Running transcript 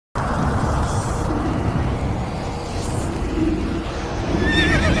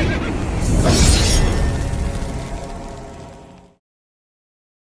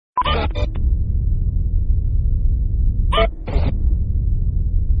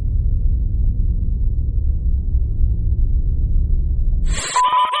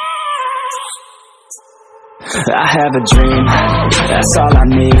I have a dream, that's all I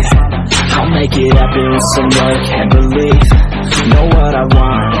need. I'll make it happen with some work and belief. Know what I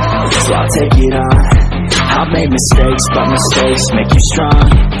want, so I'll take it on. I've made mistakes, but mistakes make you strong.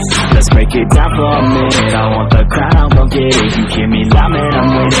 Let's break it down for a minute. I want the crown, I won't get it. You hear me loud, man, I'm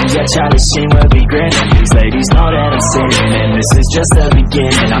winning. Yeah, Charlie Sheen will be grinning. These ladies know that I'm sinning, and this is just the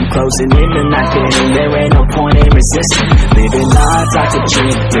beginning. I'm closing in the night inning. There ain't no point in resisting. Living life like a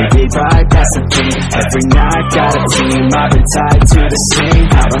dream, dig it right, that's the thing. Every night got a team, I've been tied to the scene.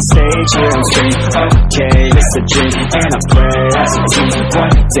 Out on stage, here on screen. Okay, it's a dream, and I pray as a team.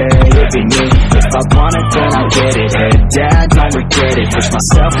 One day it'll be me. If I want it, then I'll get it. Head down, don't regret it. Push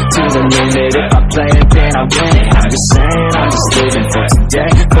myself to the limit. If I play it, then I win it. I'm just saying, I'm just living for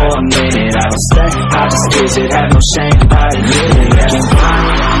today. For a minute, I don't stay, I just visit. Have no shame, I admit it. Looking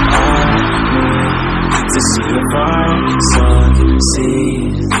right to see if I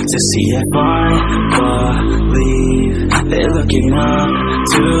succeed, to see if I believe. They're looking up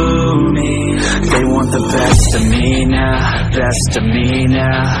to me. They want the best of me now, best of me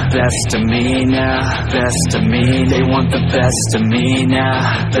now, best of me now, best of me. They want the best of me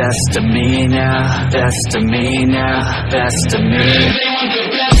now, best of me now, best of me now, best of me. They want the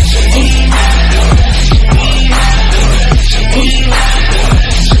best of me now.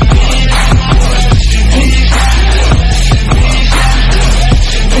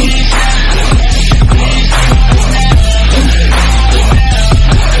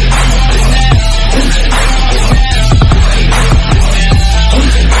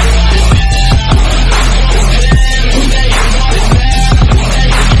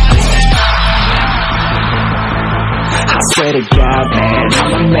 Swear to God, man,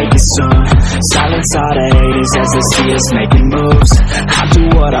 I'ma make it soon. Silence all the haters as they see us making moves. I do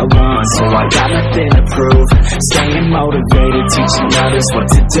what I want, so I got nothing to prove. Staying motivated, teaching others what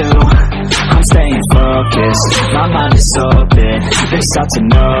to do. I'm staying focused, my mind is open. They start to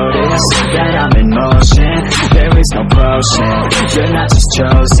notice that I'm in motion. There is no potion, you're not just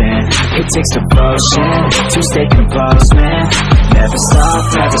chosen. It takes devotion to stay composed, man. Never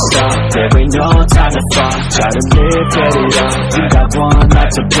stop, there ain't no time to fall. Try to live, get it up. You got one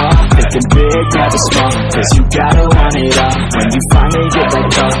life to blow. Thinking big, never small, cause you gotta want it all. When you finally get that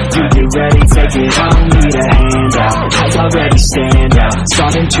call, you get ready, take it on. Need a hand out, I already stand out.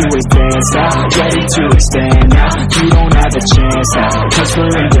 Starting to advance now, ready to expand now. You don't have a chance now, cause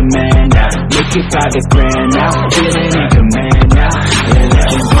we're in demand now. Make it private brand now, feeling in command now. They're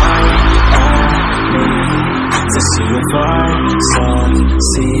looking right at me to see if I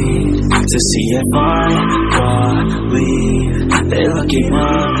succeed, to see if I believe. They're looking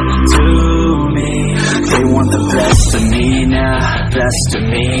up to me. They want the best of me now, best of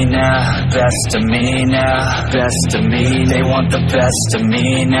me now, best of me now, best of me. They want the best of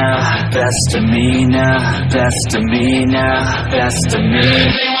me now, best of me now, best of me now, best of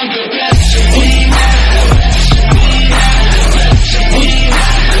me.